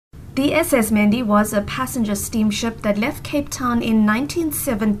The SS Mendi was a passenger steamship that left Cape Town in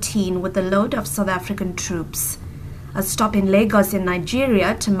 1917 with a load of South African troops. A stop in Lagos in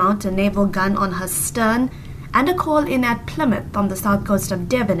Nigeria to mount a naval gun on her stern and a call-in at Plymouth on the south coast of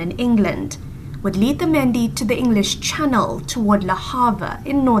Devon in England would lead the Mendi to the English Channel toward Le Havre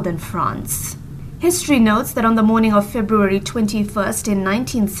in northern France. History notes that on the morning of February 21st in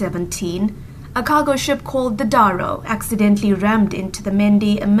 1917, a cargo ship called the Darrow accidentally rammed into the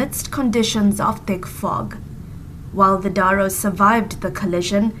Mendi amidst conditions of thick fog. While the Darrow survived the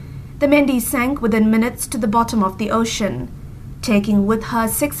collision, the Mendi sank within minutes to the bottom of the ocean, taking with her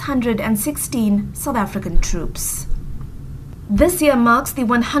 616 South African troops. This year marks the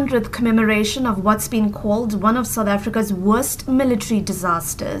 100th commemoration of what's been called one of South Africa's worst military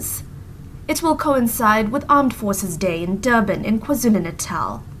disasters. It will coincide with Armed Forces Day in Durban in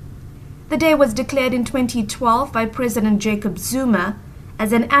KwaZulu-Natal. The day was declared in 2012 by President Jacob Zuma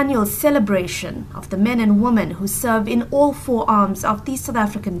as an annual celebration of the men and women who serve in all four arms of the South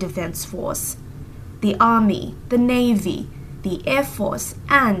African Defence Force: the Army, the Navy, the Air Force,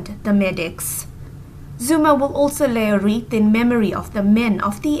 and the medics. Zuma will also lay a wreath in memory of the men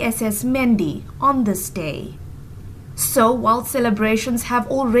of the SS Mendi on this day. So, while celebrations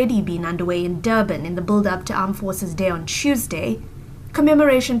have already been underway in Durban in the build-up to Armed Forces Day on Tuesday,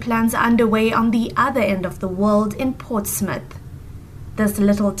 commemoration plans are underway on the other end of the world in Portsmouth. This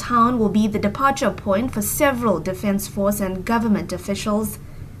little town will be the departure point for several Defence Force and government officials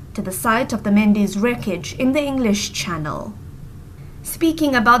to the site of the Mendi's wreckage in the English Channel.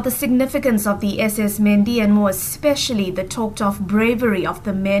 Speaking about the significance of the SS Mendi and more especially the talked-of bravery of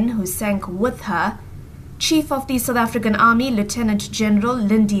the men who sank with her, Chief of the South African Army Lieutenant General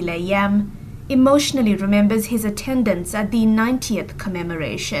Lindile Yam emotionally remembers his attendance at the 90th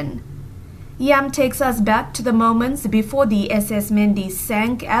commemoration. Yam takes us back to the moments before the SS Mendi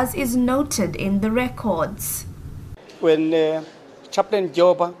sank, as is noted in the records. When Chaplain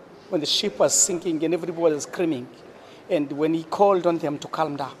Joba, when the ship was sinking and everybody was screaming, and when he called on them to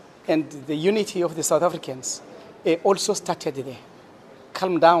calm down, and the unity of the South Africans also started there.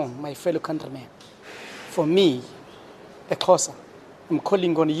 Calm down, my fellow countrymen. For me, a Xhosa, I'm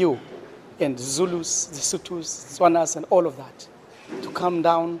calling on you, and Zulus, the Sothos, Tswanas, and all of that, to calm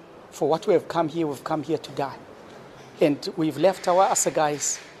down. For what we've come here to die. And we've left our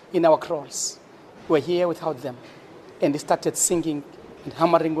assegais in our kraals. We're here without them. And they started singing and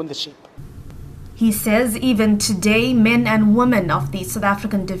hammering on the ship. He says even today, men and women of the South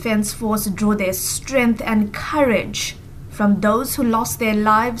African Defence Force draw their strength and courage from those who lost their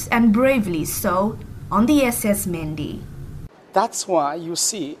lives, and bravely so, on the SS Mendi. That's why you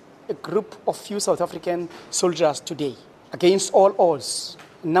see a group of few South African soldiers today, against all odds,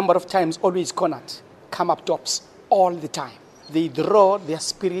 a number of times always cornered, come up tops all the time. They draw their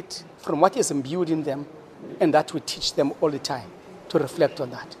spirit from what is imbued in them, and that we teach them all the time to reflect on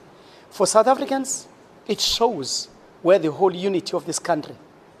that. For South Africans, it shows where the whole unity of this country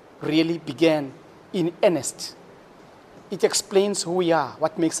really began in earnest. It explains who we are,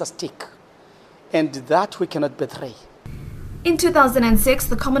 what makes us tick, and that we cannot betray. In 2006,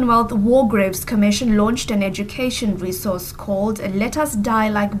 the Commonwealth War Graves Commission launched an education resource called Let Us Die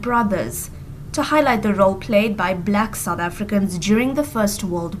Like Brothers to highlight the role played by Black South Africans during the First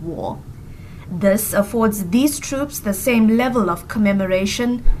World War. This affords these troops the same level of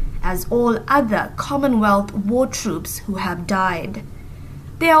commemoration as all other Commonwealth war troops who have died.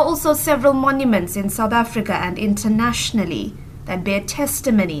 There are also several monuments in South Africa and internationally that bear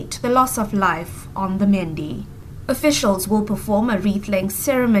testimony to the loss of life on the Mendi. Officials will perform a wreath-laying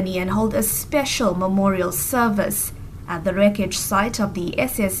ceremony and hold a special memorial service at the wreckage site of the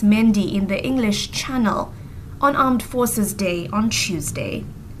SS Mendi in the English Channel on Armed Forces Day on Tuesday.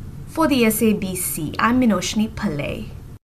 For the SABC, I'm Minoshni Pillay.